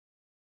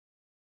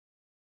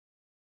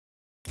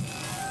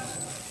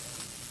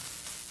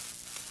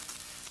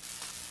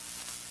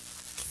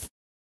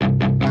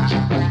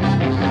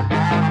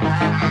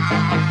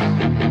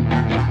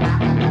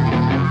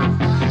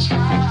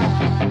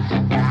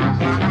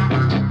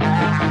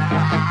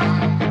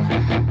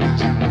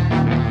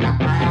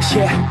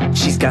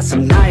She's got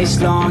some nice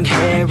long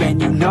hair,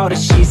 and you know that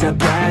she's a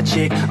bad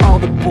chick. All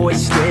the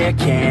boys stare,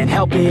 can't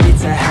help it,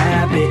 it's a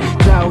habit.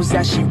 Clothes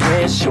that she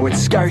wears, short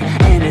skirt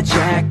and a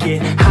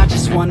jacket. I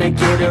just wanna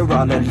get her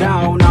all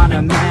alone on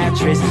a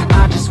mattress.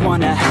 I just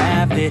wanna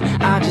have it,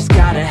 I just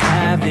gotta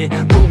have it.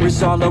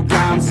 Rumors all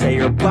around say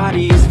her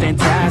body is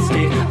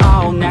fantastic.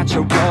 All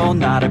natural,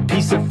 not a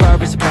piece of fur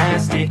is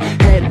plastic.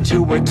 Head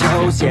to her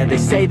toes, yeah, they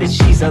say that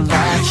she's a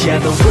latch. Yeah,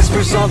 the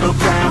whispers all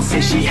around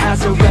say she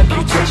has a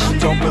reputation.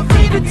 Don't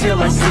believe it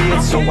till I see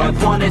it, so I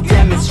want a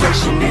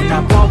demonstration. And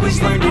I've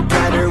always learned it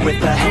better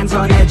with a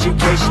hands-on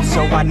education.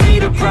 So I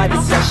need a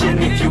private session,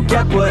 if you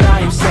get what I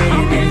am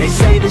saying. And they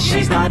say that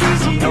she's not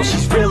easy, no,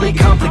 she's really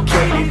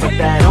complicated. But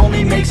that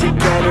only makes it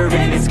better,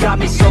 and it's got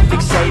me so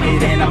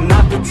fixated. And I'm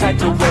not the type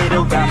to wait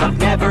around, I've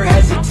never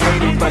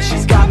hesitated. But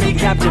she's got me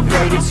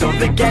captivated, so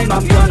the game,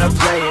 I'm gonna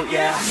play it,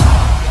 yeah.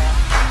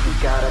 She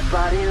got a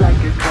body like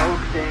a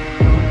coke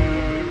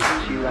thing.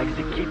 She likes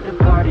to keep the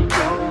party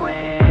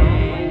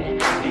going.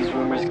 These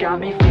rumors got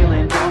me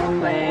feeling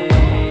lonely.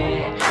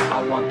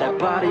 I want that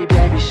body,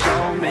 baby,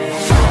 show me.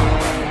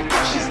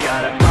 She's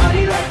got a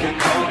body like a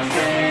coke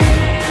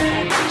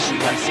thing. She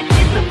likes to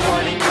keep the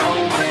party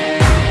going.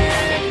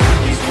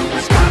 These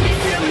rumors got me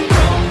feeling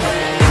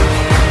lonely.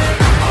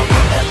 I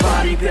want that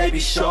body, baby,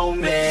 show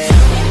me.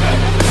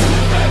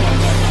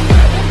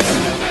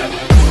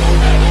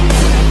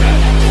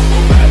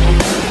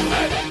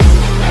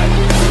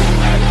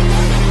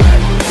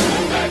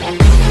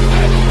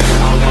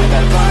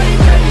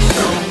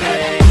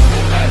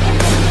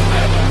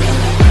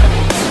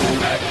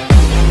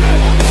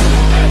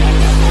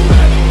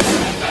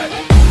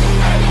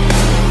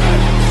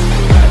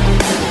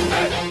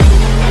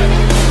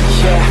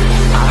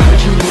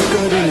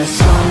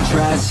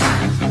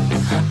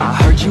 I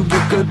heard you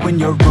look good when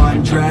you're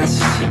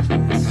undressed.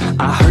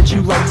 I heard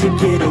you like to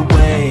get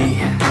away.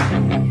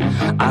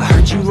 I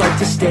heard you like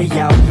to stay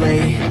out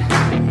late.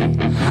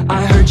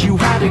 I heard you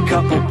had a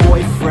couple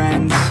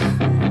boyfriends.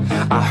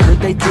 I heard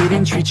they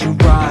didn't treat you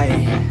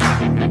right.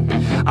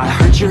 I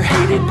heard you're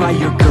hated by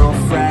your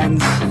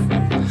girlfriends,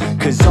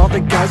 'cause all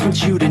the guys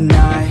want you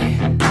tonight.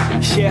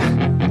 Yeah,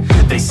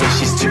 they say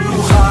she's too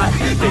hot,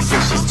 they say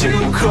she's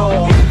too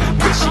cold.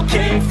 Where she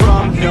came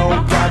from,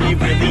 nobody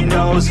really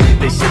knows.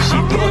 They say she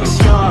looks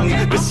young,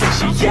 but say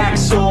she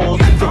acts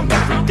old. From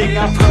everything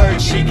I've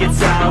heard, she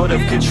gets out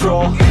of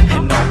control.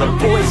 And all the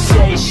boys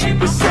say she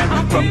was sent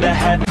from the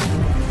heavens.